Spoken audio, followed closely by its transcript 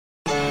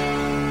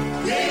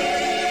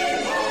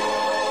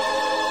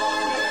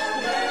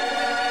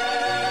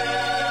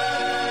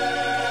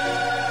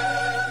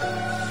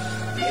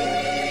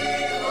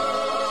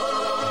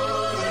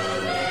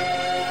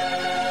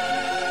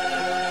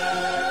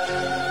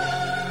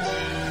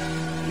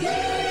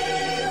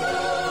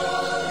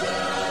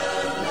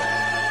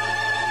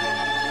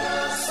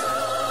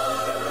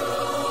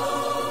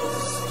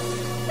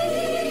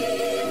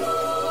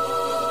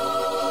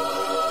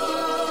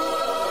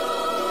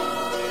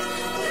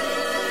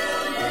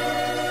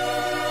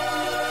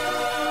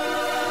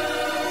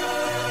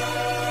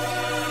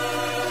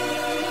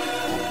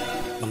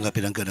Mga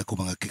pinanggan ako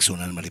mga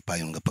kiksunan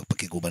malipayong nga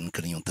pagpakiguban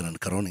kaninyong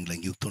tanan karon ing lang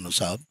yuto no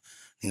sab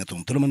ning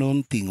atong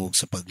tulumanon tingog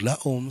sa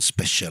paglaom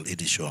special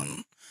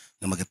edition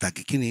nga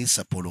magatagi kini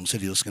sa pulong sa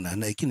Dios nga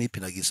nahanay kini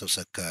pinagisaw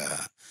sa ka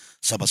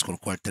Sabbath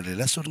School Quarterly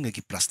Lesson nga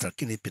giplaster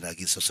kini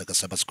pinagisaw sa ka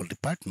Sabbath School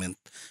Department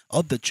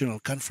of the General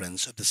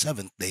Conference of the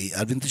Seventh-day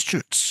Adventist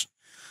Church.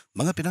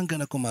 Mga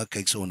pinanggan ako mga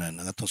kaigsunan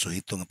ang atong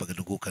suhito nga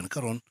pagadugukan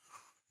karon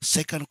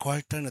second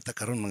quarter na ta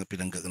karon mga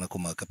pinanggan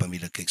ako mga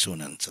kapamilya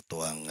kaigsunan sa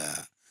tuang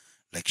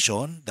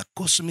leksyon, The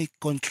Cosmic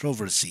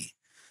Controversy,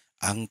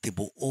 ang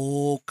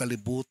tibuok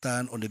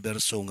kalibutan,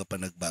 universo nga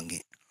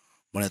panagbangi.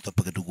 Muna ito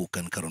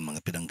pagadugukan karon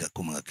mga pinangga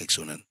ko mga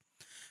kaigsunan.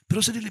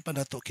 Pero sa dili pa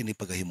nato kini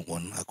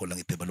pagahimuon, ako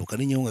lang ipibalukan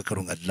ninyo nga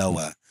karong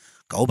adlaw.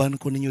 Kauban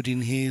ko ninyo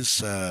dinhi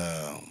sa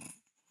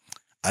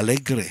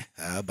Alegre,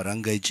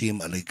 Barangay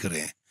Gym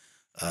Alegre,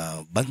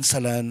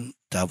 Bansalan,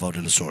 Davao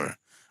del Sur,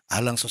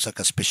 alang sa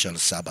ka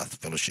special Sabbath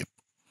Fellowship.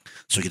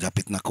 So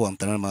gidapit na ko ang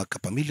tanan mga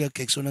kapamilya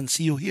kaigsunan,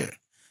 see you here.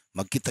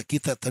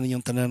 Magkita-kita tanin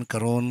yung tanan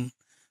karon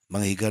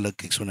mga higalag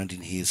kaigsunan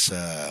dinhi sa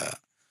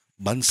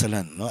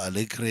Bansalan, no?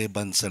 Alegre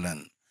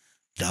Bansalan,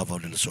 Davao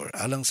del Sur,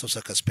 alang sa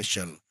ka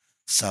special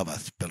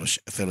Sabbath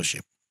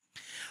Fellowship.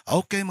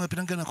 Okay, mga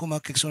pinanggan ako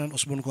mga kaigsunan,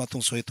 usbon ko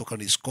atong suhito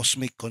karon is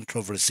Cosmic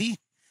Controversy.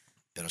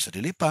 Pero sa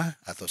dili pa,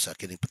 ato sa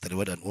kining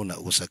pataliwadan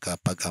una usa ka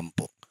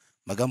pagampo.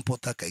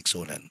 Magampo ta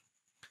kaigsunan.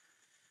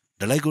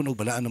 Dalaygon og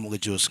balaan ng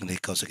mga Dios nga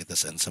ikaw sa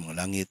kitasan sa mga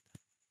langit.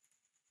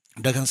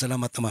 Daghang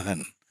salamat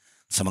amahan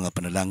sa mga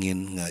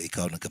panalangin nga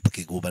ikaw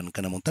nagkapakiguban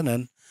ka namong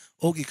tanan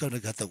o ikaw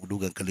naghatag og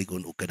dugang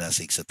kaligon o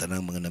kadasig sa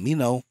tanang mga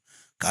naminaw,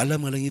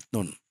 kaalam nga langit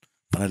nun,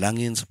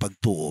 panalangin sa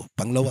pagtuo,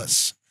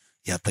 panglawas,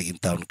 yatag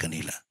intawon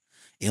kanila.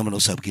 Ingon man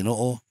usab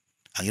Ginoo,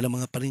 ang ilang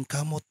mga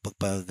paningkamot,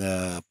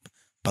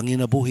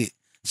 panginabuhi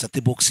sa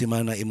tibok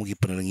semana imong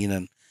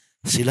gipanalanginan,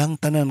 silang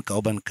tanan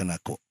kauban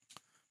kanako.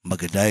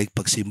 Magadayeg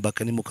pagsimba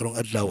kanimo karong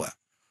adlaw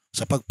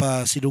sa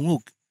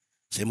pagpasidungog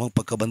sa imong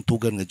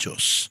pagkabantugan nga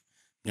Dios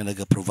nga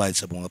naga-provide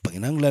sa mga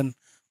panginahanglan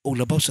o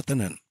labaw sa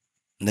tanan,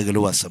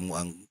 nagaluwas sa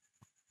mga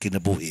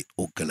kinabuhi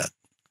o kalag.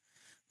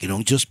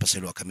 Ginoong Diyos,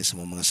 pasilwa kami sa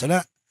mga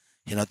sala,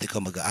 hinati ka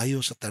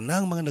mag-aayo sa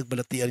tanang mga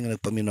nagbalatian nga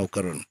nagpaminaw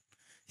karon.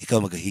 Ikaw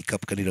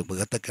magahikap kanila,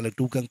 maghatag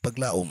kalagdugang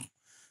paglaom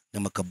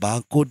na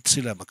makabangkod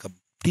sila,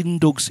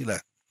 makatindog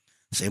sila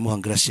sa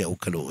imuhang grasya o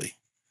kaluoy.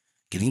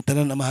 Kining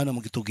tanan amahan ang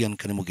magitugyan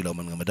kanimo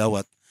gilawman nga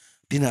madawat,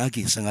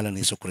 pinaagi sa ngalan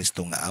ni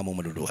Jesucristo nga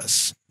among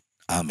maluluwas.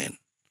 Amen.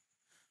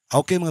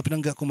 Okay, mga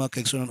pinangga ko mga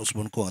kaigsunan,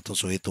 usbon ko ang atong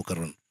suhito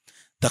karon.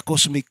 The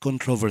Cosmic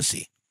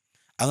Controversy.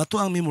 Ang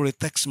ato ang memory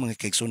text mga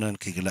kaigsunan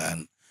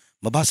kigilaan,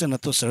 mabasa na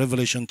to sa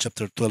Revelation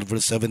chapter 12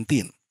 verse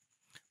 17.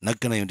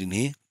 Nagkanayon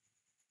dinhi.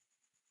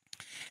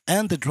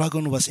 And the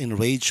dragon was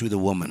enraged with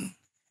the woman,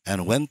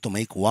 and went to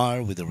make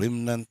war with the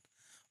remnant,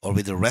 or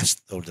with the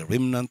rest, or the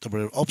remnant of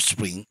her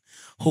offspring,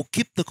 who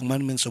keep the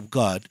commandments of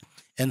God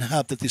and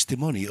have the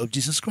testimony of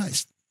Jesus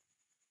Christ.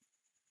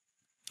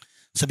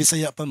 Sa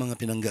Bisaya pa mga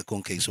pinangga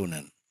kong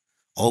kaigsunan,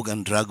 og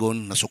ang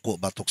dragon nasuko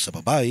batok sa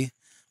babae,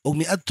 og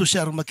miadto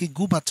siya aron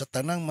makigubat sa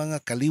tanang mga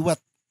kaliwat,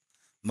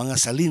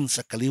 mga salin sa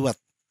kaliwat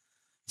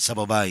sa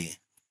babae.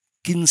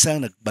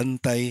 Kinsang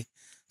nagbantay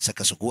sa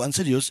kasuguan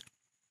sa Dios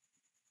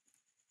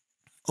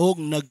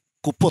og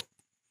nagkupot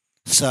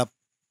sa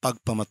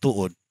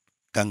pagpamatuod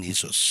kang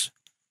Hesus.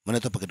 Muna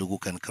ito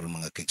pagkadugukan karon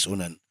mga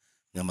kaigsunan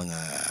nga mga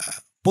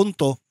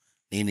punto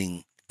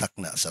nining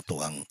takna sa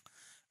tuang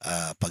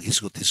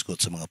paghisgot-hisgot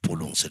sa mga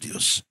pulong sa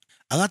Dios.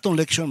 Ang atong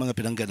leksyon mga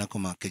pinanggan ako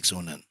mga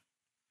kaigsunan,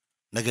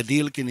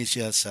 nagadil kini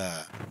siya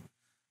sa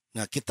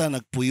nga kita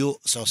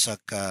nagpuyo sa usa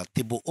ka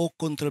tibuok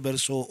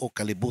kontroberso o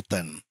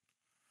kalibutan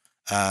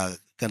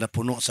kana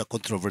puno sa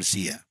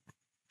kontrobersiya.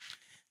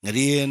 Nga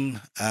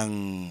diin ang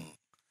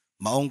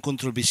maong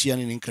kontrobersiya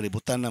nining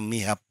kalibutan na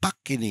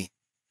mihapak kini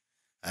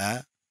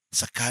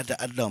sa kada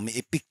adlaw, may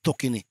epekto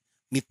kini,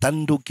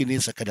 mitandog kini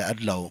sa kada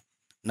adlaw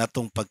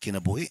natong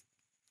pagkinabuhi.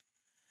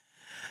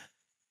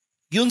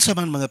 Yun sa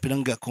man mga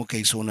pinangga kong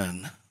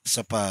kaigsunan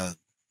sa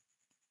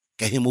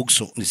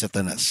pagkahimugso ni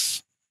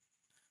Satanas.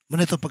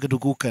 Muna ito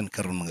pagadugukan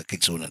karon mga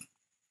kaigsunan.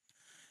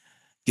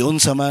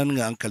 Yun sa man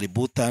nga ang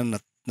kalibutan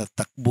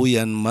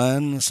natakbuyan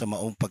man sa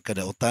maong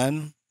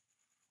pagkadautan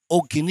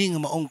o kini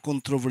nga maong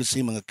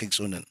kontroversy mga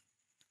kaigsunan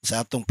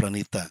sa atong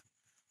planeta.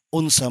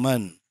 Unsa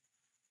man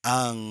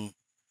ang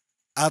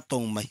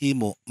atong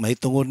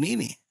mahitungod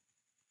niini.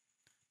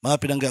 Mga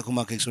pinangga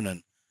kong mga kaigsunan,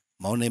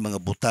 mao na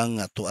mga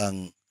butang ato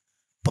ang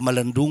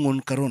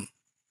pamalandungon karon.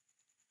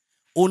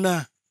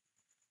 Una,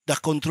 the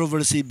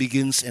controversy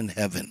begins in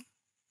heaven.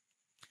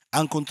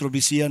 Ang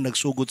kontrobersiya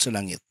nagsugod sa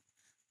langit.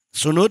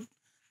 Sunod,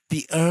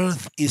 the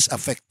earth is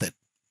affected.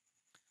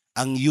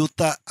 Ang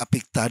yuta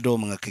apektado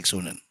mga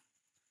kaigsunan.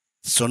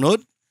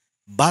 Sunod,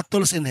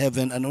 battles in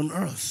heaven and on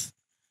earth.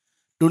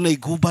 Dunay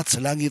gubat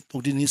sa langit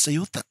o dinhi sa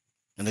yuta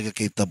na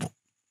nagakitabo.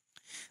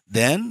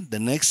 Then,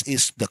 the next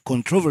is the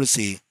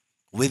controversy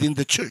within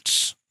the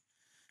church.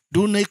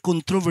 Dunay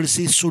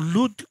controversy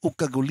sulod o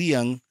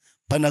kaguliyang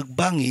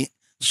panagbangi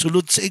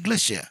sulod sa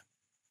iglesia.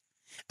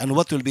 And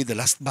what will be the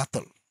last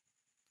battle?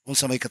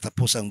 unsa may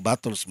katapusang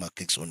battles mga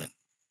kaigsunan.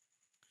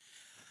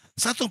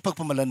 Sa atong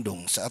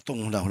pagpamalandong, sa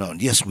atong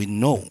hunahunahon, yes, we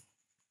know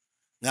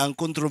nga ang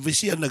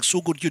kontrobersiya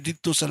nagsugod yun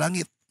dito sa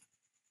langit.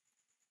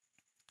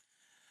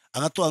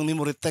 Ang ato ang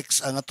memory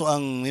text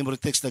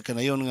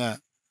nagkanayon nga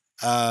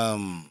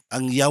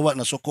ang yawa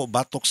na suko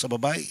batok sa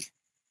babae.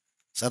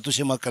 Sa ato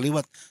siya mga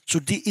kaliwat. So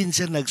diin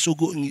siya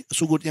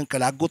sugod niyang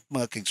kalagot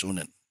mga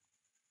kaigsunan.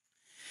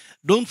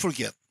 Don't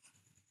forget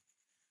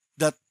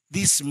that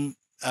this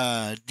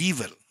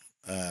devil,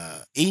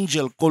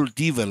 angel called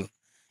devil,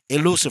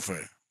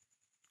 Lucifer,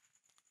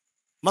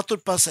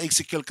 matod pa sa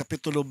Ezekiel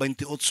Kapitulo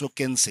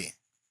 28:15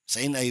 sa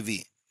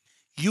NIV,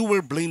 you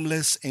were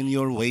blameless in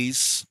your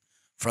ways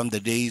from the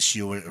days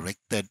you were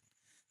erected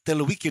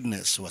till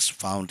wickedness was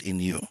found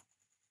in you.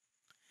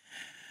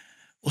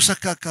 Usa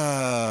ka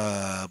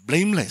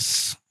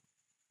blameless,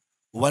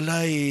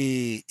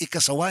 walay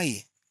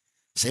ikasaway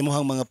sa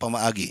imuhang mga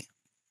pamaagi.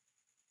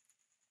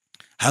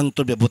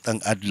 Hangtod biabot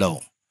ang adlaw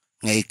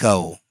nga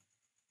ikaw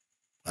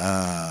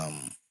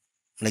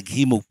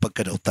naghimog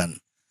pagkadautan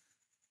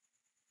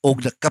o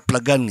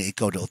nakaplagan nga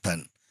ikaw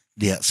dautan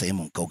diha sa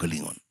imong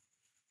kaugalingon.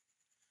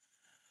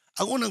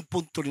 Ang unang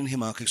punto rin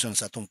mga kaigsunan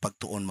sa atong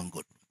pagtuon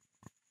manggod,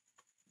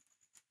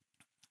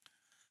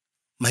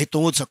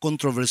 mahitungod sa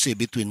controversy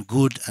between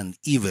good and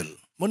evil.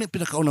 Muna yung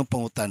pinakaunang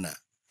pangutana,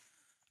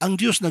 ang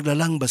Diyos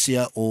naglalang ba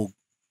siya o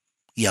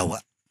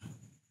yawa?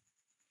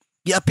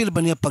 Iapil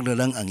ba niya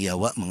paglalang ang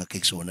yawa, mga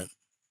kaigsunan?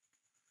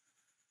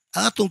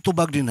 Ang atong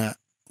tubag din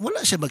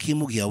wala siya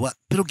maghimog yawa,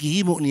 pero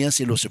gihimo niya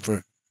si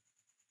Lucifer.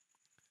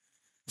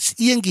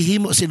 Iyang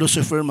gihimo si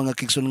Lucifer, mga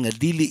kaigsunan, nga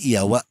dili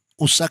yawa,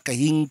 usa ka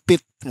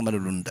hingpit nga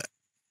manulunda.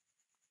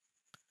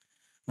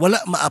 Wala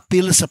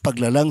maapil sa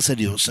paglalang sa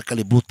Dios sa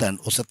kalibutan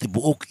o sa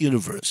tibuok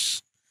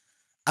universe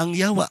ang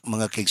yawa,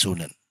 mga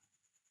kaigsunan.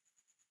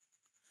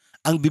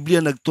 Ang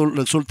Biblia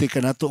nagsulti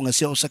kanato nga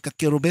siya usa ka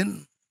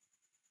keruben.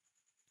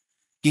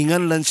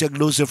 Kinganlan siya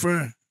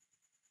Lucifer.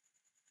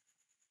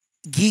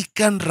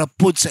 Gikan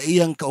rapod sa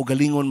iyang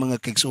kaugalingon, mga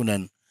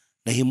kaigsunan,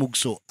 na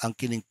himugso ang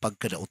kining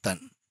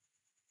pagkadautan.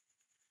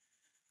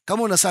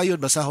 Kamo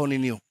nasayod basahon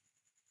ninyo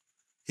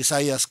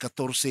Isaias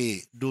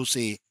 14:12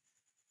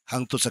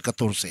 hangtod sa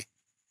 14.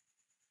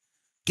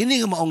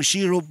 Kini nga maong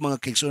sirob, mga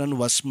kaigsunan,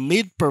 was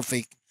made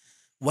perfect,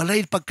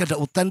 walay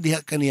pagkadautan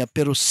diha kaniya,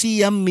 pero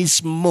siya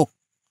mismo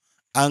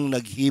ang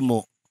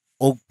naghimo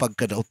og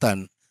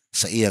pagkadautan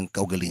sa iyang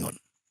kaugalingon.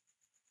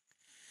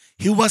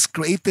 He was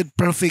created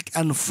perfect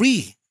and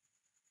free.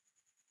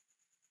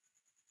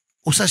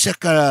 Usa siya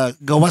ka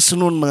gawas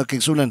nun, mga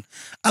kaigsunan.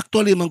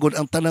 Actually, manggod,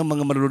 ang tanang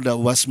mga manulunda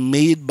was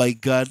made by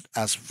God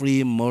as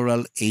free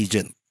moral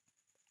agent.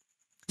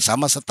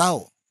 Sama sa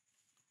tao.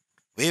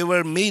 We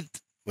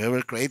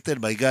were created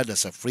by God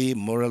as a free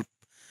moral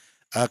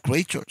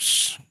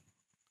creatures.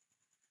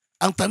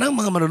 Ang tanang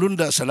mga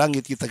manulunda sa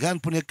langit, kitagahan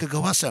po niya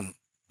kagawasan.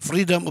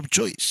 Freedom of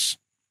choice.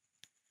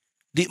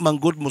 Di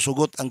manggod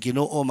musugot ang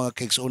Ginoo, mga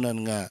kaigsunan,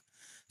 nga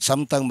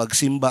samtang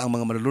magsimba ang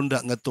mga manulunda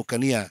ngadto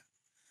kaniya,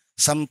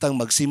 samtang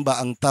magsimba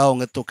ang tao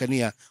ngadto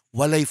kaniya,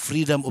 walay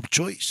freedom of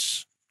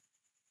choice.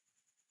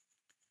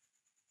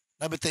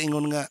 Nabita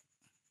ingon nga,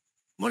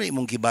 mo na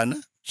imong gibana,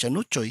 siya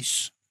no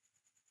choice.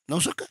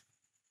 Nausa ka?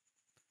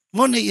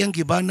 Mo na iyang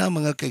gibana,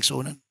 mga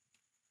kaigsunan.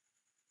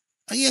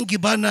 Ang iyang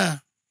gibana,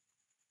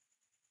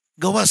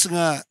 gawas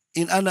nga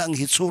inana ang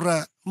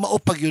hitsura,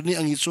 maupag yun ni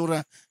ang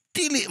hitsura,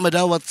 dili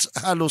madawat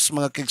halos,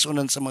 mga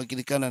kaigsunan, sa mga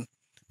kinikanan.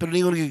 Pero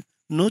ningon,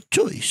 no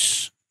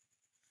choice.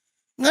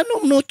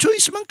 Nganong no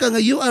choice man ka nga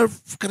you are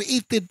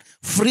created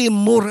free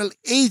moral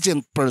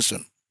agent person.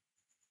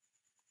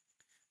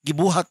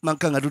 Gibuhat man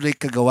ka nga dunay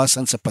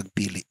kagawasan sa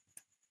pagpili.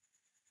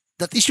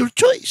 That is your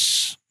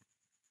choice.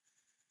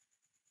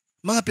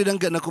 Mga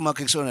pinangga na ko,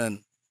 mga kaigsunan,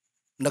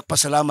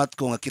 nagpasalamat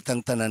ko nga kitang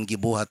tanan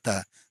gibuhat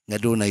ta nga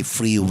dunay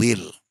free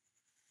will.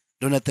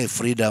 Dunay tay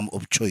freedom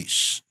of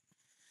choice.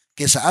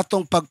 Kaysa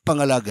atong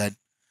pagpangalagad,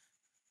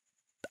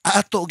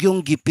 ato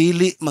yung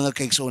gipili, mga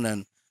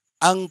kaigsunan,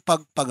 ang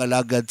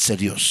pagpangalagad sa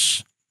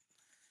Dios.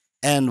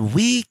 And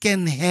we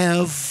can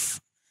have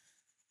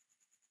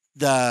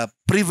the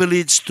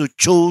privilege to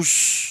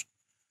choose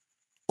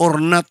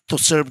or not to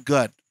serve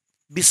God.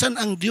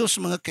 Bisan ang Dios,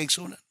 mga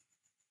kaigsunan.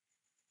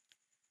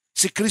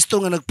 Si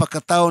Kristo nga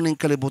nagpakatao ning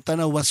kalibutan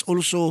was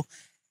also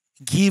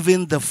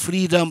given the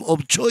freedom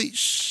of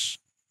choice.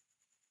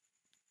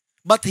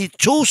 But He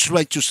chose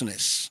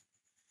righteousness.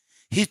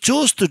 He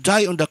chose to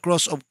die on the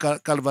cross of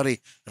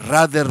Calvary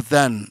rather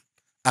than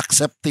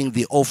accepting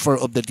the offer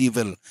of the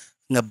devil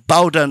nga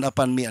bow down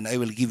upon me and I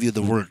will give you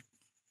the world.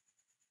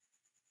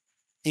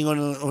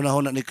 Ingon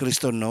unahon ni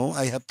Kristo, no,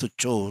 I have to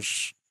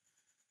choose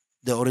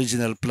the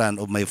original plan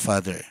of my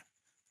Father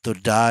to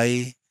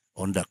die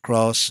on the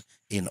cross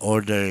in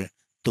order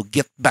to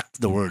get back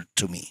the world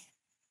to me.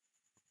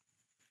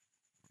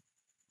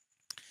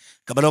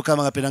 Kabalo ka,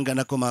 mga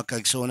pinanggan ako, mga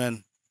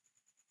kaigsunan.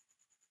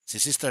 Si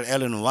Sister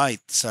Ellen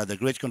White sa The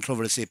Great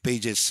Controversy,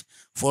 pages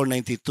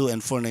 492 and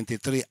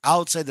 493,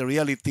 outside the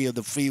reality of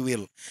the free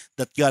will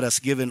that God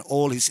has given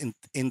all His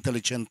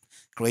intelligent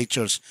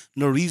creatures.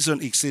 No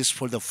reason exists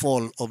for the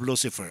fall of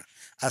Lucifer.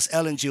 As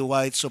Ellen G.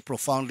 White so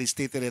profoundly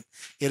stated it,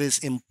 it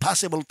is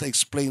impossible to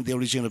explain the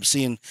origin of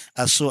sin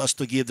as so as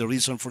to give the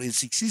reason for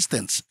its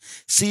existence.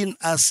 Sin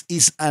as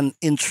is an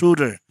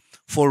intruder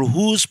for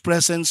whose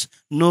presence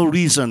no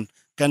reason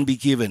can be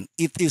given.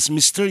 It is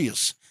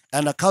mysterious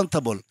and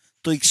unaccountable.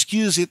 To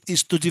excuse it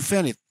is to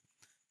defend it.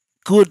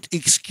 Could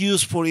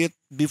excuse for it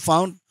be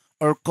found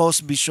or cause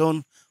be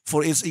shown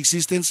for its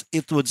existence,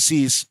 it would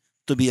cease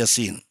to be a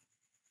sin.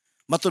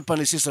 Matod pa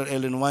ni Sister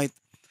Ellen White,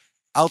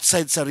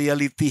 outside sa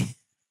reality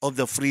of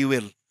the free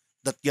will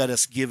that God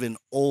has given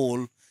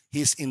all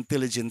His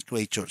intelligent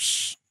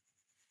creatures.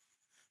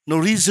 No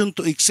reason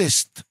to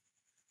exist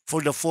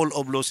for the fall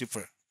of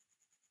Lucifer.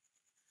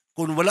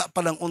 Kung wala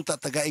pa lang unta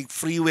tagaig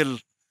free will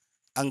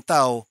ang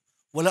tao,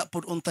 wala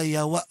po unta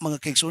yawa mga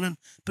kaigsunan.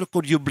 Pero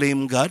could you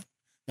blame God?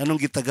 Nganong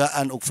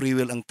gitagaan og free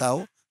will ang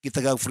tao?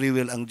 Gitaga og free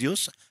will ang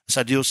Dios?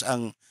 Sa Dios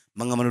ang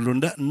mga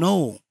manulunda?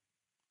 No.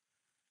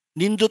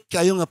 Nindot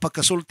kayo nga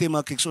pagkasulti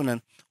mga kaigsunan,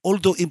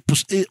 although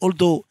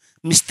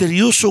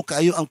misteryoso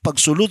kayo ang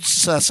pagsulod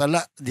sa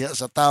sala diha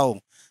sa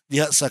tao,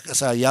 diha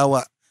sa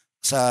yawa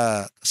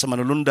sa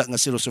manulunda nga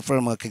si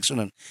Lucifer mga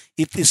kaigsunan.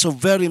 It is so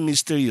very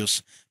mysterious.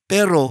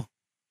 Pero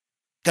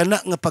kana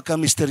nga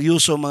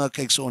pagka-misteryoso mga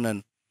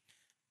kaigsunan,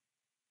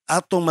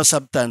 atong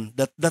masabtan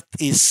that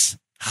is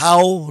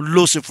how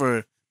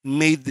Lucifer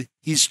made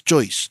his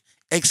choice,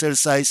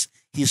 exercise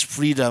his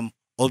freedom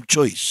of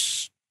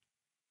choice.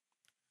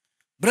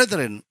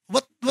 Brethren,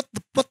 what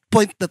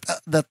point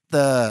that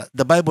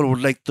the Bible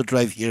would like to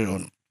drive here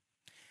on?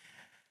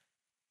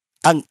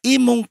 Ang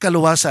imong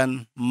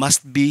kaluwasan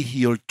must be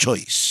your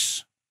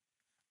choice.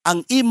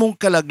 Ang imong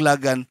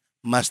kalaglagan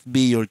must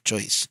be your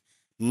choice.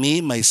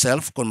 Me,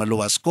 myself, kung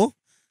maluwas ko,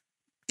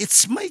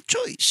 it's my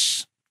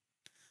choice.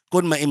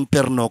 Kung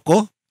maimperno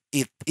ko,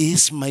 it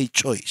is my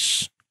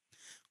choice.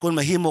 Kung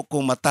mahimo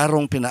kong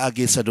matarong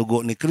pinaagi sa dugo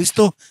ni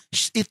Kristo,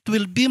 it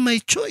will be my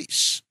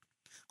choice.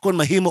 Kung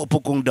mahimo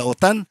po kong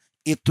daotan,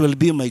 it will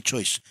be my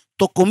choice.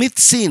 To commit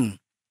sin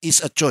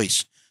is a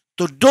choice.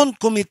 To don't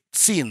commit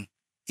sin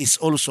is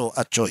also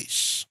a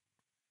choice.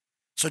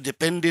 So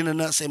depende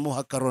na sa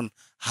imuha karon,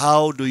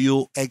 how do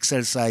you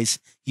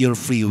exercise your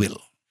free will?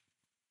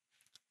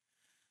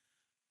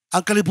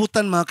 Ang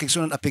kalibutan mga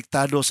kaigsunan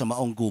apektado sa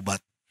maong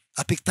gubat.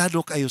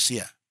 Apektado kayo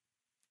siya.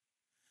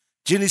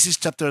 Genesis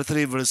chapter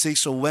 3 verse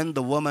 6, so when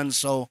the woman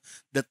saw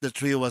that the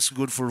tree was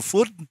good for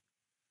food,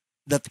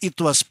 that it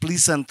was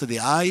pleasant to the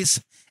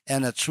eyes,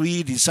 and a tree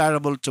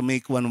desirable to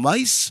make one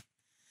wise,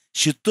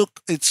 she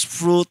took its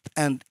fruit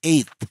and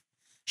ate.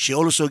 She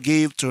also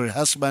gave to her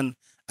husband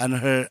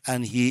and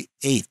he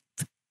ate.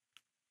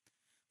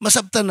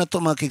 Masabtan na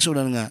ito mga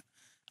kaigsunan nga,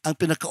 ang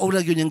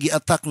pinakauna yun yung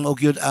gi-attack maog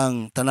yun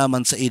ang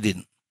tanaman sa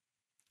Eden.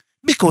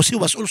 Because he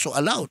was also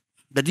allowed.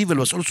 The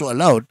devil was also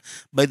allowed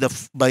by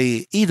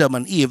Adam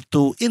and Eve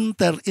to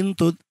enter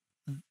into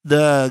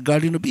the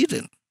Garden of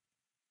Eden.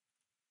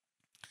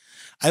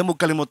 Ay mo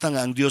kalimutan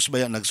nga ang Dios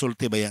baya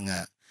nagsulti baya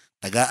nga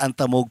tagaan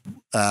ta mo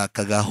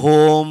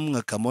kagahom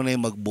nga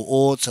kamunay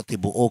magbuot sa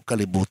tibuok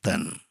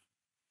kalibutan.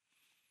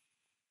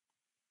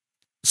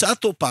 Sa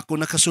ato pa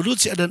kung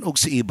nakasulod si Adan og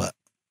si Eva.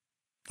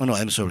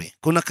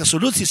 Kung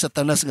nakasulod si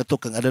Satanas nga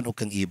to kang Adan og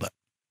kang Eva.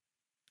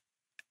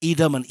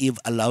 Adam and Eve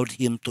allowed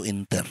him to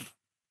enter.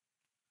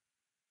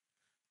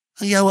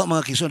 Ang yawa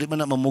mga kison, di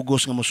man na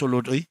mamugos nga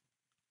mosulod, oy.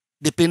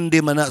 Depende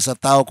man na sa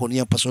tao kung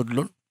iyang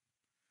pasudlon.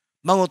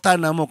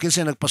 Mangutana mo,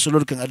 kinsa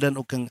nagpasulod kang Adan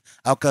o kang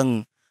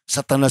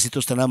Satanas ito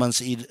sa naman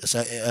sa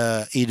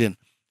Eden.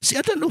 Si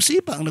Adan o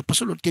si Eva ang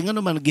nagpasulod. Kaya nga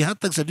naman,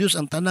 gihatag sa Diyos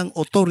ang tanang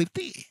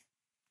authority.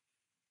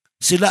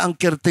 Sila ang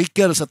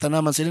caretaker sa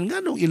tanaman sila. Nga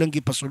nung ilang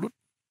gipasulod.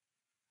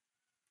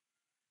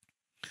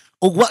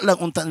 O wala lang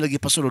unta nila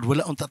gipasulod,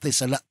 wala unta tayo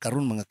sala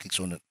karon mga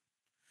kiksunan.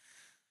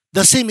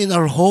 The same in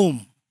our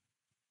home.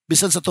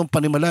 Bisan sa tong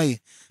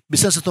panimalay,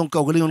 bisan sa tong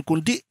kaugalingon,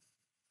 kundi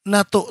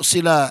nato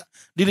sila,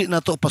 dili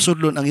nato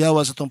pasudlon ang yawa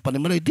sa tong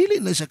panimalay,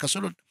 dili na siya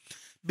kasulod.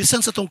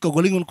 Bisan sa tong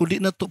kaugalingon,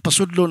 kundi nato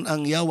pasudlon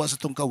ang yawa sa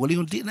tong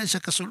kaugalingon, dili na siya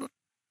kasulod.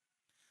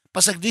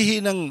 Pasagdihi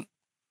ng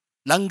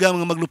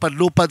langgam nga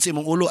maglupad-lupad sa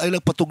imong ulo, ay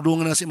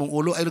nagpatugdungan na sa imong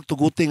ulo, ay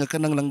nagtuguti nga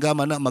kanang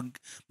langgama na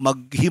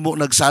maghimo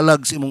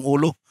nagsalag sa imong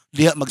ulo,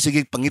 diha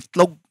magsigig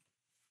pangitlog.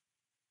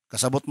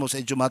 Kasabot mo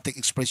sa idiomatic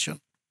expression.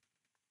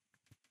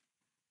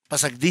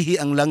 Pasagdihi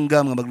ang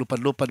langgam nga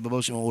maglupad-lupad babaw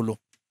sa imong ulo.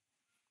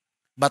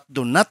 But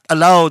do not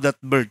allow that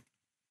bird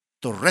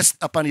to rest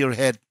upon your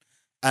head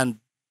and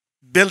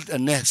build a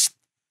nest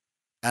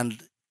and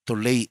to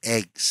lay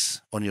eggs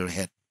on your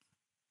head.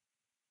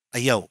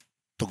 Ayaw,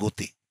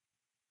 tuguti.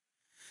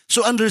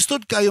 So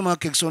understood kayo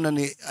mga kigsunan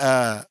ni,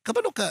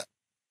 kabalo ka,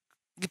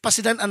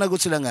 gipasidan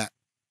anagot sila nga,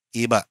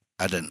 Iba,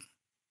 Adan.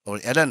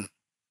 Or Adan,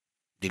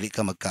 dili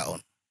ka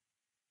magkaon.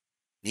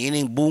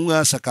 Niining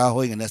bunga sa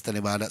kahoy nga nasta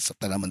nibala sa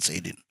tanaman sa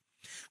Eden.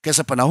 Kaya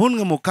sa panahon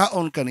nga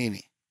mukaon ka nini,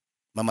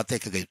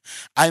 mamatay ka gayon.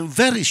 I'm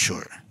very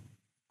sure,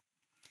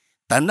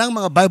 tanang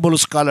mga Bible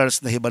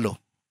scholars na hibalo,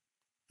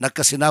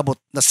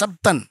 nagkasinabot,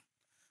 nasabtan,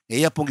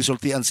 ngaya pong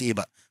gisultian si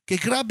Iba. Kaya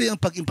grabe ang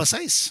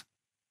pag-emphasize.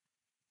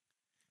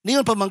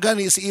 Ningon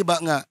pamanggani si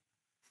iba nga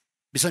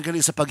bisan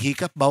kani sa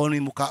paghikap bawal ni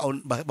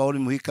mukaon, bawal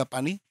ni muhikap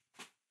ani.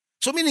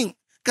 So meaning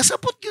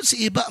kasapot yun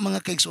si iba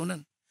mga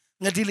kaigsunan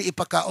nga dili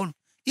ipakaon.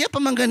 Iya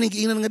pamanggani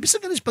giingnan nga bisan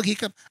kani sa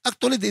paghikap.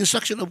 Actually the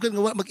instruction of God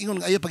nga mag-ingon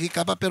nga ayo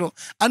paghikap pero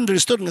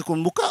understood nga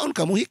kung mukaon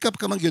ka muhikap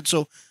ka man gyud.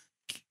 So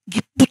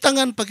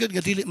giputangan pa gyud nga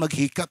dili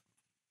maghikap.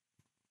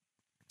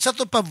 Sa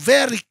to pa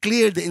very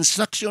clear, the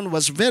instruction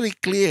was very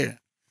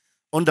clear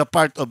on the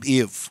part of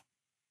Eve.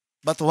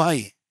 But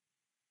why?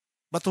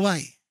 But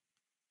why?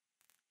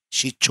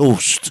 She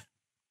chose.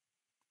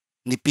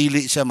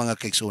 Nipili siya mga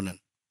kaigsunan.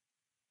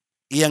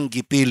 Iyang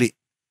gipili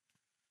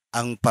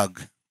ang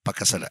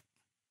pagpakasala.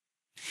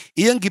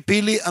 Iyang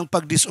gipili ang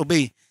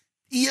pag-disobey.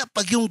 Iya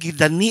pag yung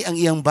gidani ang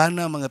iyang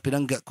bana mga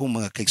pinangga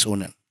kong mga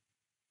kaigsunan.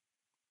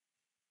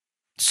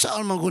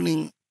 Saan man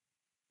kuning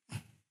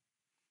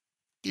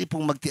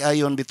ipong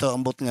magtiayon bitaw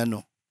ambot nga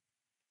no.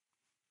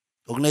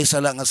 Og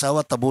naisala ang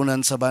asawa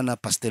tabunan sa bana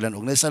pastilan.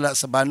 Og naisala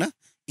sa bana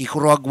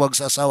ikurwagwag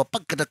sa asawa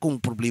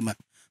pagkadakong problema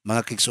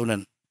mga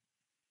kaigsunan.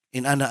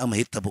 Inana ang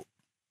mahitabo.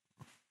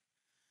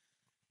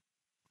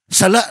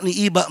 Sala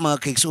ni iba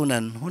mga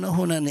kaigsunan,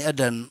 huna-huna ni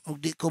Adan, og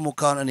di ko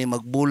mukaon ani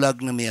magbulag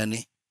na mi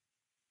ani.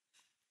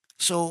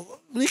 So,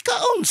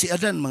 nikaon si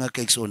Adan mga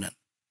kaigsunan.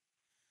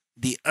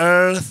 The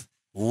earth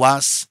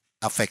was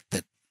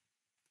affected.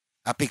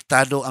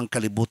 Apektado ang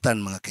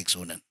kalibutan mga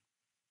kaigsunan.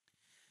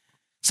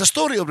 Sa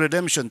Story of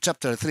Redemption,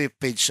 chapter 3,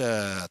 page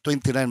 29,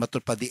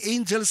 matud pa, the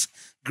angels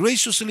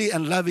graciously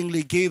and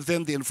lovingly gave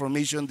them the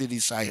information they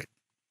desired.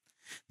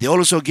 They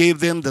also gave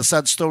them the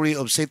sad story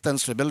of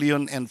Satan's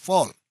rebellion and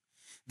fall.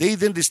 They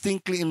then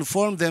distinctly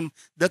informed them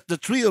that the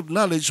tree of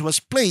knowledge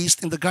was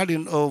placed in the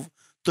garden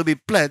to be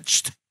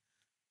pledged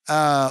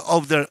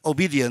of their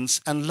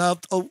obedience and love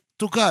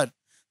to God,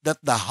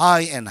 that the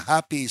high and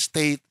happy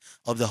state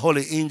of the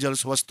holy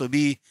angels was to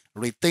be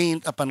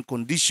retained upon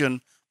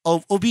condition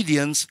of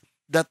obedience,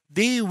 that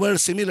they were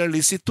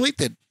similarly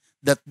situated,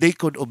 that they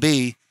could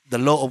obey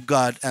the law of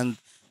God and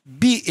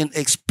be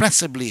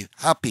inexpressibly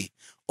happy,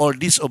 or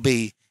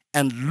disobey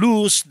and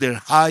lose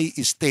their high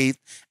estate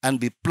and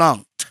be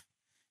plunked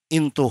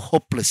into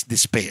hopeless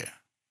despair.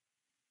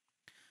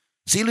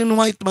 Si Ellen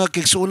White mga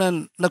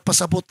kaigsunan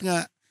nagpasabot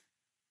nga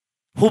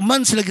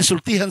human sila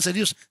gisultihan sa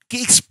Dios,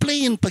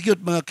 ki-explain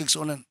pagyud mga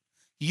kaigsunan,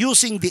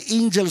 using the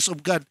angels of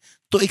God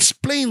to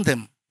explain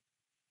them.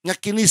 Nga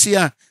kini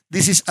siya,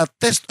 this is a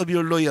test of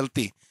your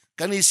loyalty.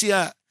 Kani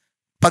siya,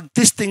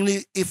 pag-testing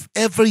ni if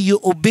ever you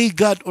obey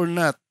God or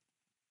not,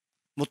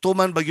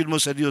 mutuman ba yun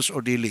mo sa Dios or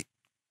dili.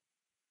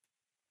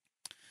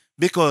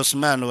 Because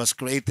man was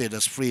created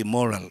as free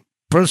moral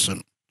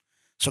person.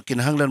 So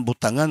kinahanglan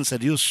butangan sa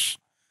Dios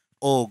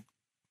o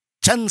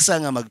tsansa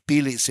nga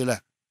magpili sila.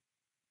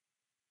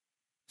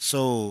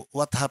 So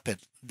what happened?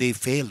 They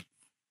failed.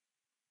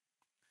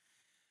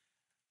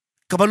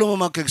 Kabalo mo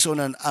mga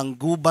kaigsunan, ang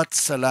gubat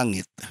sa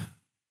langit,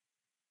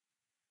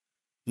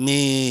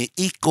 mi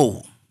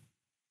iko,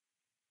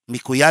 mi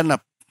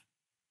kuyanap,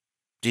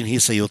 dinhi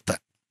sa yuta.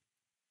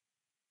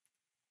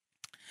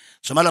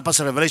 Sumala pa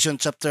sa Revelation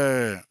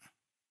chapter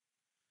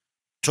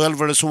 12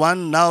 verse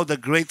 1, now the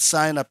great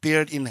sign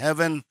appeared in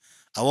heaven,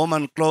 a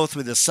woman clothed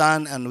with the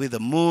sun and with the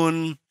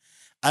moon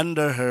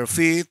under her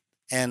feet,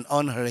 and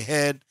on her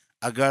head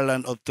a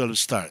garland of 12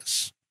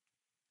 stars.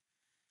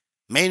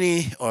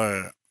 Many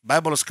or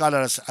Bible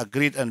scholars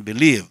agreed and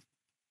believe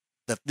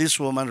that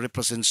this woman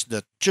represents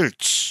the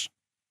church.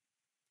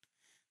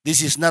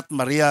 This is not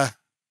Maria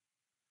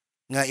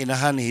nga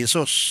inahan ni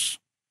Jesus.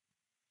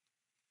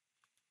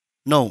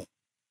 No.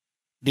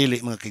 Dili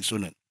mga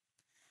kaigsunan.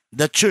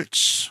 The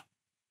church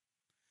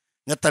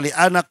nga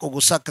talianak og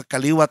usa ka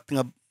kaliwat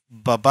nga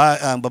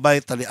ang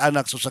babae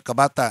talianak sa usa ka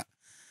bata.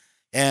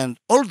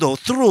 And although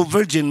through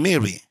Virgin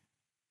Mary,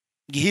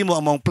 gihimo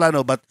among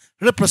plano but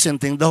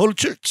representing the whole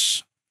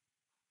church.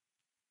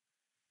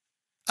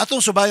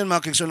 Atong subayon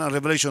mga kaigsunan ang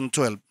Revelation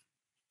 12.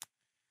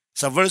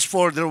 Sa verse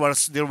 4,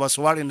 there was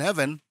war in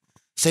heaven.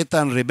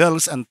 Satan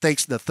rebels and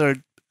takes the third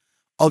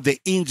of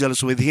the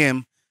angels with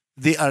him.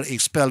 They are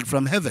expelled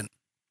from heaven.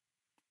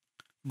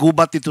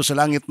 Gubat ito sa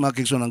langit mga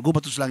kaigsunan.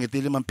 Gubat ito sa langit,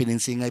 dili man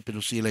pininsingay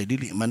pero sila'y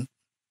dili man.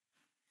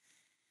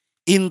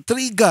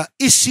 Intriga,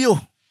 isyo,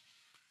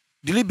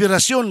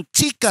 deliberasyon,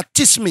 chika,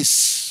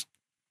 chismis.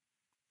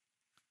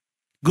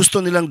 Gusto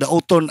nilang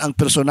dauton ang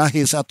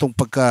personahe sa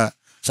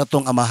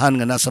atong amahan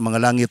nga nasa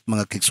mga langit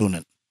mga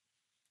kaigsunan.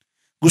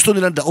 Gusto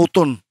nilang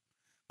dauton.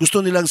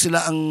 Gusto nilang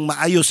sila ang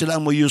maayo, sila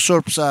ang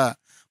mo-usurp sa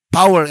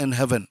power in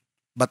heaven.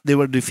 But they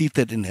were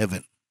defeated in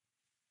heaven.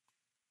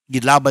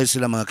 Gilabay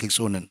sila mga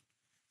kaigsunan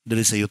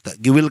diri sa yuta.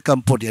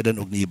 Gi-welcome po di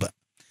adan og niiba.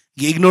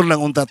 Gi-ignore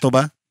lang unta to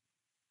ba?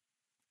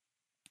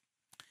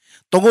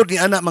 Tungod ni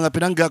ana mga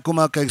pinangga ko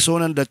mga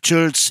kaigsunan, the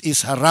church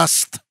is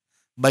harassed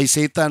by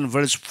Satan.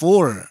 Verse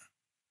 4.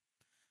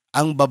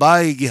 Ang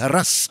babae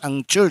giharas,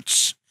 ang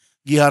church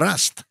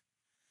giharas.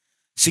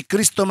 Si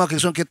Kristo mga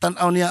kaigsunan,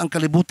 kitanaw niya ang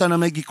kalibutan na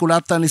may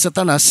gikulatan ni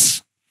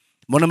Satanas.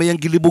 Mo na may ang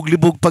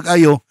gilibog-libog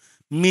pag-ayo.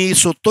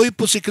 Misutoy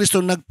po si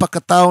Kristo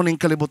nagpakatao ning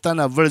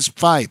kalibutan na. Verse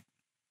 5.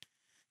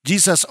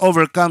 Jesus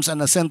overcomes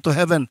and ascend to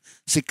heaven.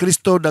 Si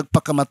Kristo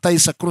nagpakamatay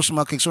sa krus,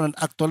 mga kaigsunan.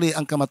 Actually,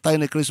 ang kamatay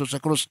ni Kristo sa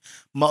krus,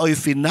 mao'y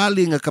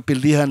finali nga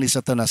kapildihan ni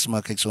Satanas,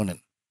 mga kaigsunan.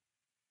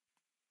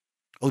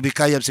 O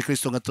bikayab si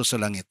Kristo ngadto sa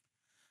langit.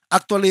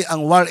 Actually,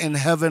 ang war in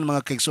heaven,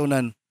 mga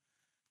kaigsunan,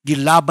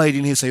 gilabay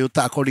din sa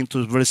yuta according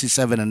to verses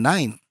 7 and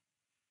 9.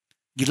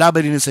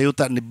 Gilabay din sa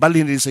yuta,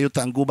 nibalhin din sa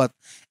yuta ang gubat.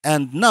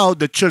 And now,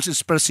 the church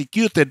is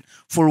persecuted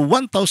for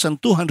 1,260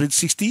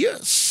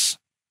 years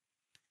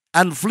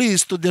and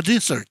flees to the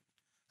desert,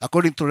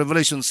 according to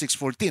Revelation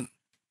 6:14.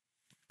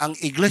 Ang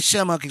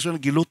iglesia, mga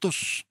kaigsunan,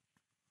 gilutos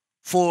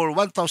for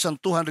 1,260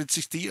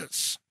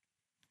 years.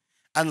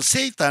 And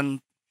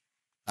Satan,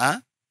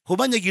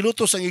 human niya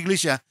gilutos ang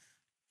iglesia,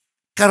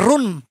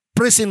 karon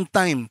present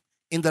time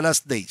in the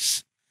last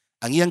days.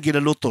 Ang iyang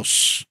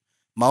ginalutos,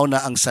 mao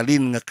na ang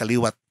salin nga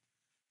kaliwat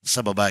sa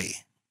babae.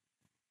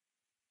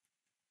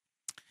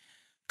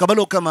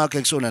 Kabalo ka, mga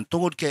kaigsunan,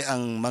 tungod kay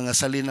ang mga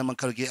salin na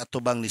magkalagi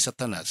atubang ni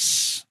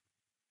Satanas,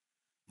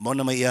 mao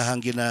na may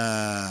iyahang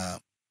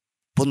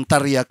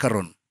puntarya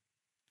karon.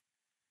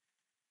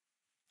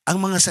 Ang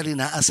mga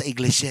salinaa sa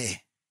iglesia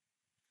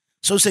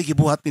So sa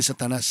gibuhat ni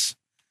Satanas,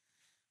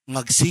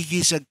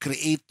 magsigi siya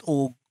create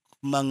og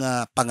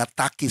mga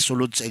pangatake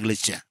sulod sa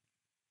iglesia.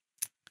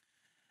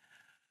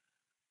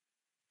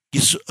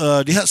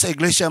 Diha sa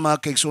iglesia,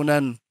 mga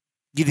kaigsunan,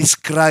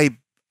 gidescribe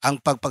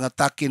ang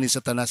pagpangatake ni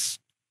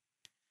Satanas.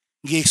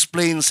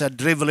 Gi-explain sa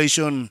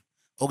Revelation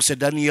o sa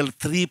Daniel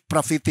 3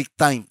 prophetic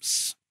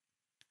times.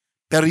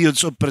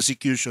 Periods of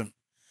persecution.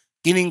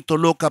 Kining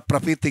tulo ka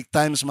prophetic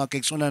times, mga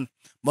kaigsunan,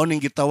 mao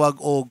ning gitawag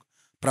og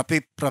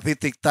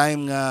prophetic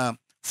time nga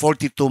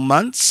 42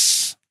 months.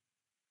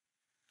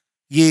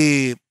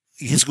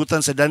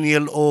 Hisgutan sa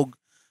Daniel og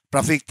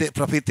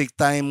prophetic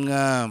time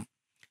nga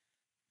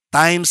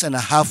times and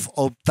a half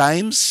of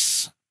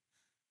times.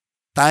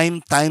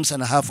 Times and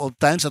a half of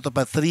times. Ato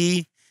pa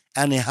 3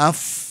 and a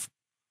half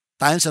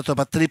times. Ato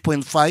pa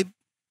 3.5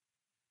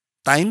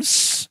 times.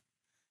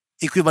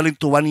 Equivalent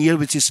to 1 year,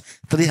 which is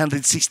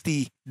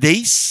 360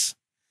 days.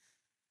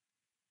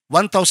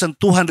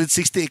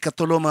 1,260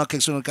 ikatulo, mga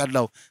kaigsunan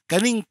kaadlaw.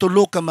 Kaning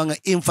tulo ka mga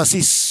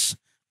emphasis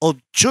of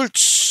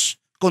church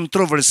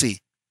controversy.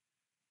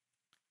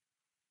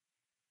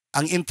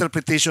 Ang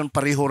interpretation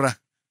pareho ra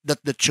that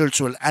the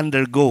church will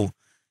undergo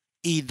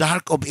a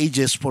dark of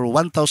ages for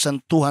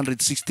 1,260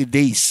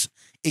 days,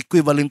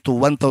 equivalent to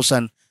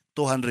 1,260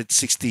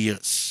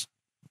 years.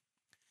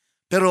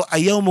 Pero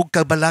ayaw mo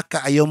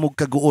kabalaka, ayaw mo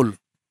kaguol.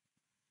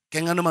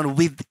 Kaya nga naman,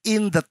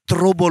 within the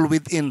trouble,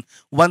 within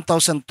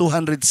 1,260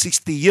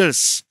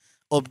 years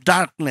of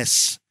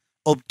darkness,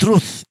 of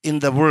truth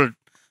in the world,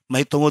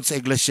 may tungod sa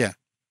iglesia.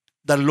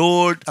 The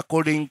Lord,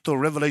 according to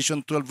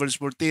Revelation 12 verse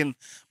 14,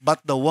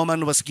 but the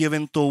woman was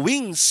given to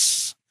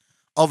wings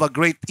of a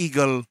great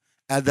eagle,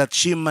 and that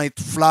she might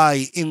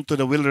fly into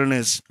the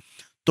wilderness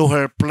to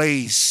her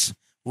place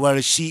where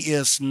she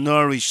is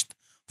nourished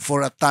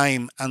for a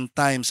time and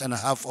times and a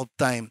half of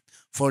time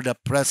from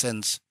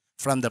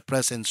the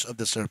presence of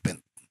the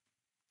serpent.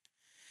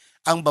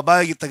 Ang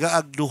babae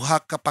gitagaag duha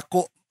ka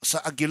pako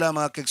sa agila,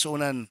 mga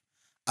kaigsunan,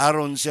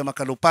 aron siya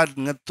makalupad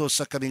ngadto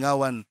sa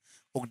kamingawan,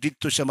 ug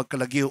didto siya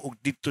magkalagiw, ug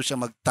didto siya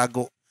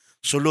magtago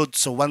sulod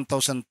sa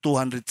 1,260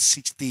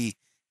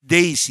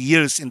 days,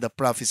 years in the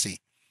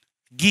prophecy,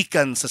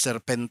 gikan sa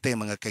serpente,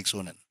 mga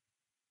kaigsunan.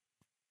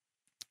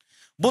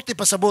 Buti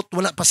pasabot,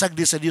 wala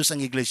pasagdi sa Dios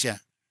ang iglesia.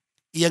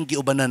 Iyang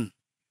giubanan,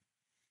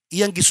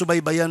 iyang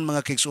gisubaybayan,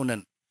 mga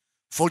kaigsunan.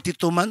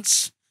 42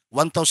 months,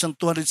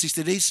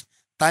 1,260 days,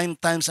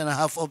 times and a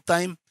half of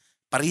time,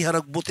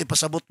 pariharag buti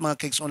pasabot,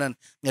 mga kaigsunan,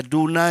 nga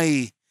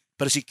dunay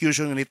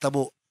persecution nga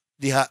nitabo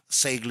diha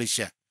sa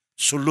iglesia,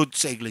 sulod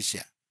sa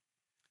iglesia.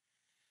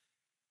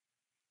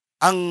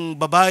 Ang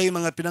babae,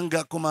 mga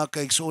pinangga ko, mga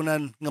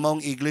kaigsunan, nga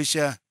maong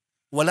iglesia,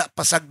 wala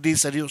pasagdi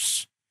sa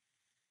Dios.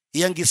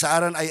 Iyang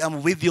gisaaran, I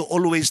am with you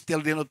always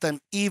till the end of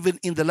time,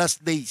 even in the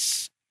last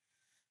days.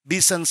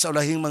 Bisan sa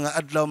ulahing mga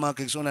adlaw,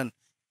 mga kaigsunan,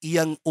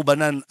 iyang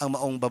ubanan ang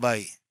maong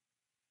babae.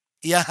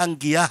 Iyahang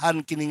giyahan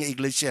kini nga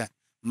iglesia,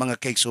 mga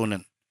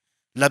kaigsunan.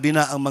 Labi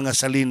na ang mga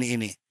salin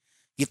ini.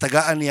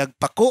 Gitagaan niyag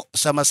pako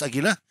sa mas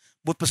agila,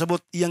 but pasabot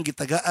iyang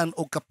gitagaan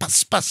og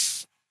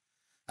kapaspas.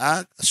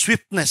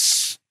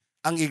 Swiftness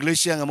ang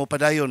iglesia nga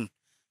mopadayon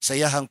sa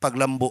iyahang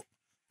paglambo.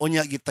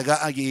 Unya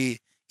gitagaan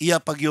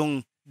iya pag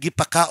yung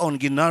gipakaon,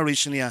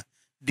 ginarish niya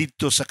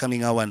didto sa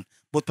kamingawan.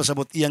 But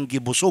pasabot iyang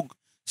gibusog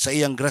sa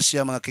iyang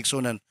grasya, mga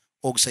kaigsunan,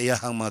 og sa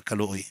iyahang mga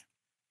kaluoy.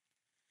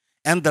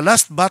 And the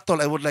last battle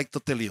I would like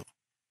to tell you,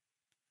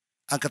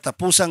 ang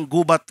katapusang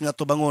gubat nga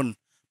tubangon,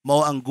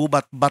 mao ang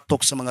gubat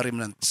batok sa mga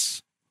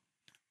remnants.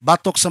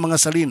 Batok sa mga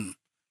salin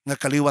nga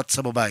kaliwat sa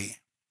babae.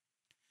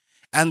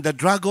 And the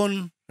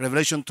dragon,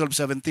 Revelation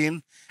 12:17,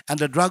 and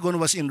the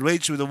dragon was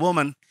enraged with the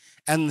woman,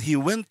 and he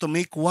went to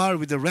make war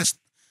with the rest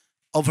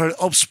of her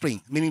offspring,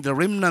 meaning the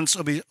remnants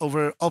of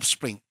her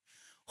offspring,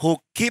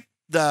 who keep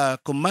the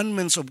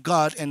commandments of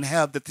God and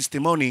have the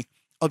testimony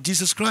of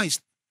Jesus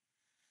Christ.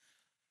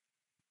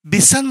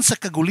 Bisan sa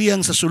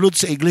kaguliyang sa sulod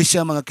sa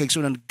iglesia mga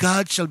kaigsunan,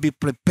 God shall be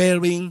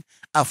preparing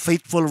a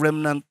faithful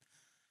remnant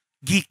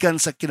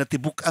gikan sa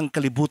kinatibuk-ang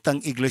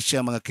kalibutang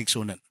iglesia mga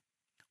kaigsunan.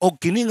 Og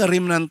kini nga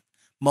remnant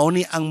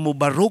mauni ang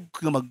mubarog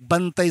nga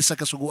magbantay sa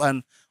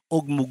kasuguan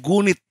og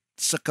mugunit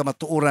sa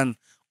kamatuoran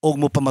og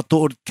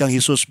mupamatuod kang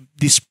Hesus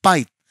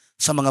despite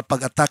sa mga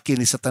pag-atake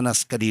ni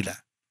Satanas kadila.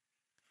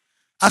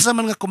 Asa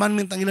man nga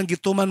commandment ang ilang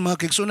gituman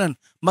mga kaigsunan,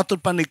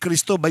 matud pa ni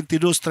Kristo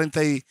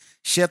 22:37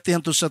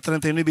 hangtod sa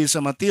 39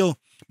 sa Mateo,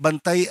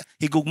 bantay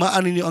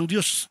higugmaan ninyo ang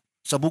Dios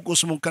sa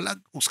bug-os mong kalag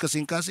ug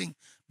kasing-kasing,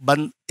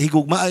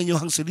 higugmaan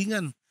ninyo ang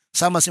silingan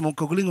sama sa imong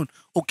kaugalingon.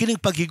 O kining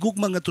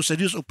paghigugma ngadto sa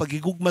Dios o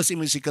paghigugma sa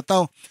imong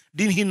sikataw,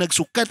 dinhi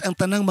nagsukad ang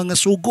tanang mga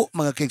sugo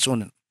mga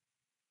kaigsunan.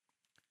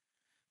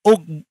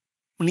 Og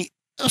ni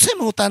sa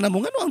mga utana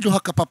mo, ngano ang duha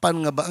ka papan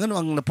nga ba? Ngano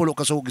ang napulo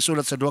ka sugo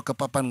gisulat sa duha ka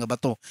papan nga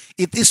bato?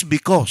 It is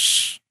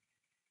because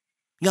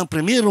nga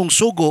primerong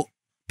sugo,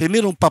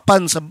 primerong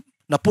papan sa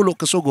napulo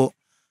ka sugo,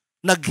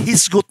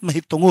 naghisgot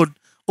mahitungod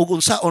ug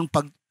unsaon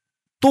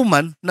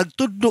pagtuman,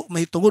 nagtudlo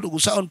mahitungod ug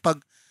unsaon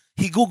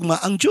paghigugma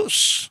ang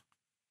Dios.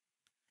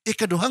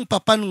 Ikaduhang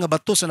papan nga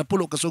bato sa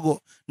napulo ka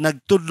sugo,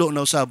 nagtudlo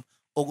na usab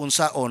ug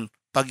unsaon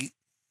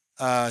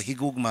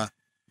higugma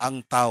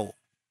ang tao.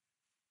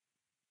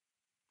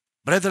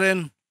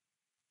 Brethren,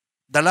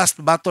 the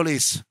last battle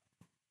is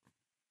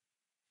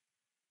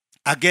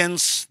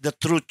against the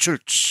true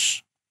church.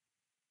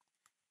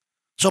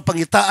 So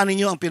pangitaan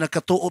ninyo ang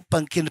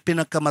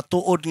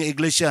pinakamatuod nga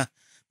iglesia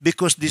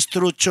because this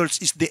true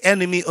church is the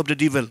enemy of the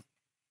devil.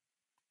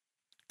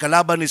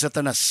 Kalaban ni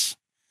Satanas.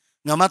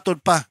 Nga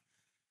matod pa,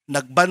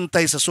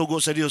 nagbantay sa sugo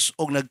sa Dios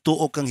o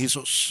nagtuo kang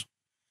Hesus.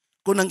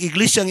 Kung ang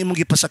iglesia ang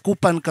imong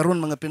gipasakupan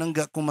karon mga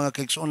pinangga kong mga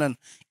kaigsuonan,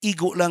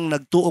 igo lang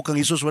nagtuo kang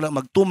Hesus, wala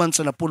magtuman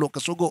sa napulo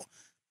kasugo.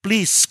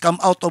 Please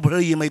come out of her,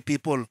 ye my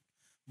people.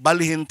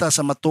 Balihin ta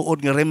sa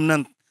matuod nga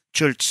remnant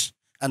church,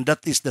 and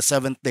that is the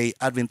Seventh-day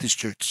Adventist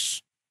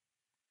Church.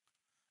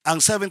 Ang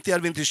Seventh-day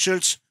Adventist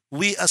Church,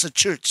 we as a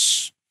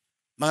church,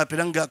 mga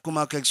pinangga kong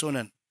mga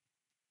kaigsuonan,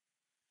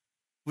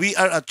 we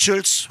are a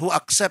church who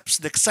accepts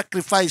the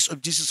sacrifice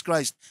of Jesus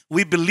Christ.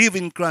 We believe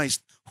in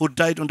Christ who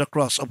died on the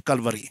cross of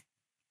Calvary.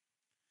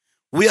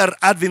 We are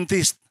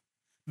Adventist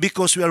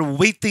because we are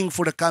waiting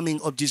for the coming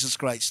of Jesus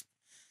Christ.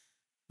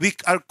 We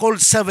are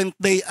called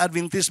Seventh-day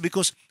Adventist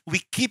because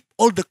we keep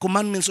all the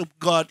commandments of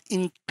God,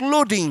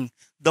 including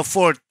the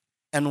fourth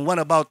and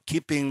one about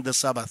keeping the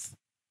Sabbath.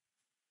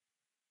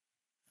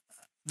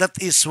 That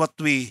is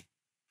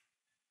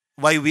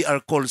why we are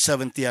called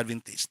Seventh-day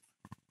Adventist.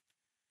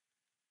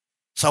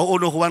 Sa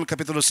 1 Juan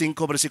Kapitulo 5,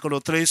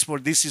 versikulo 3,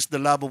 for this is the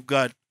love of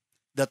God,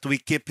 that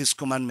we keep His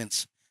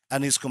commandments,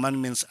 and His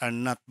commandments are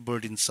not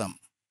burdensome.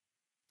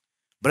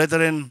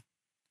 Brethren,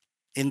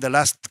 in the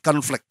last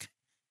conflict,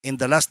 in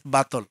the last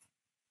battle,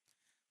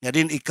 nga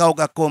din ikaw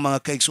ako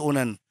mga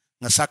kaigsuonan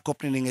nga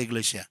sakop ni nga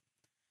iglesia,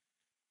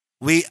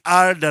 we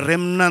are the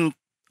remnant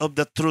of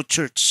the true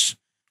church.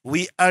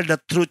 We are the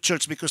true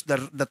church because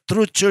the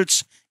true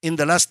church in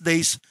the last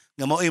days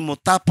nga mao'y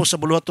motapos sa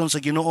buluhaton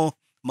sa Ginoo,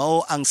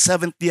 mao ang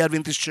Seventh-day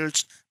Adventist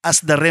Church as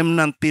the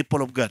remnant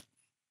people of God.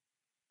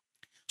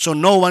 So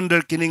no wonder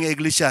kini nga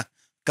iglesia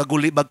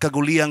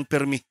kaguliyang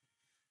permi.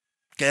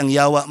 Kaya ang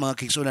yawa mga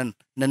kaigsuonan,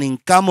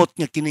 naningkamot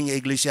nga kini nga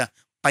iglesia,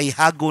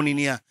 payhago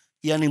niya,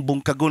 yan ang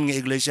bungkagon nga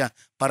iglesia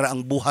para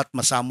ang buhat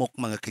masamok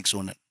mga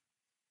kaigsuonan.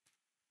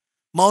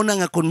 Mao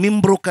na nga kung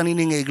membro ka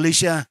nini nga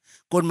iglesia,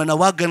 kung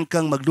manawagan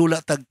kang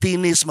magdula tag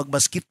tinis,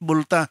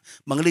 magbasketball ta,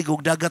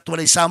 mangligog dagat,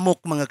 walay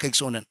samok mga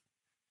kaigsuonan.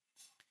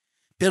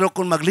 Pero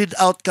kung mag-lead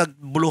out kag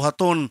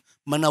buluhaton,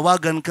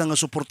 manawagan ka nga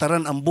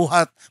suportaran ang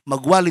buhat,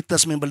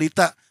 magwalitas may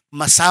balita,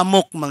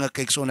 masamok mga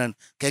kaigsuonan.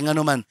 Kaya nga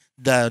naman,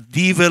 the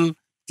devil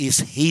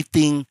is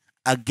hating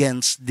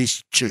against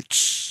this church.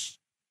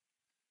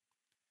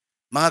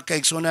 Mga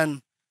kaigsuonan,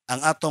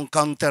 ang atong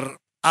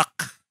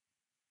counteract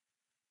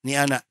ni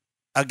ana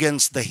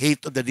against the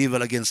hate of the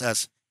devil against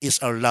us is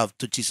our love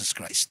to Jesus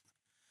Christ.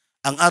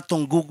 Ang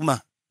atong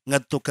gugma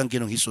ngadto kang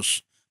Ginoong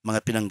Hesus,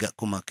 mga pinangga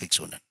ko mga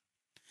kaigsuonan.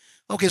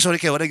 Okay, sorry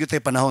kayo, wala gyud tay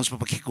panahon sa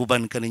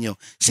pagkikuban kaninyo.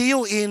 See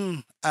you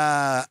in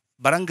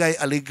Barangay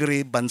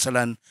Alegre,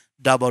 Bansalan,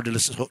 Davao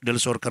del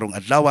Sur karong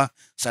adlaw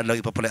sa adlaw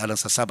ipapalay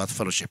sa Sabbath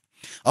Fellowship.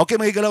 Okay,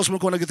 mga igalaw, sumunod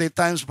ko na gitay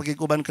times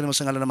pagkikuban kanimo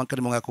sa ngalan naman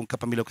kanimo nga akong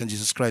kapamilya kan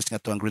Jesus Christ nga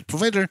to ang great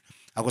provider.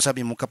 Ako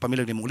sabi mo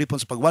kapamilya ni mong ulipon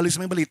sa pagwali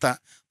sa may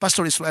balita,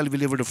 Pastor Israel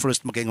Villaver the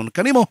first magaingon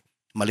kanimo,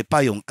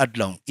 malipayong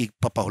adlaw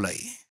ipapahulay.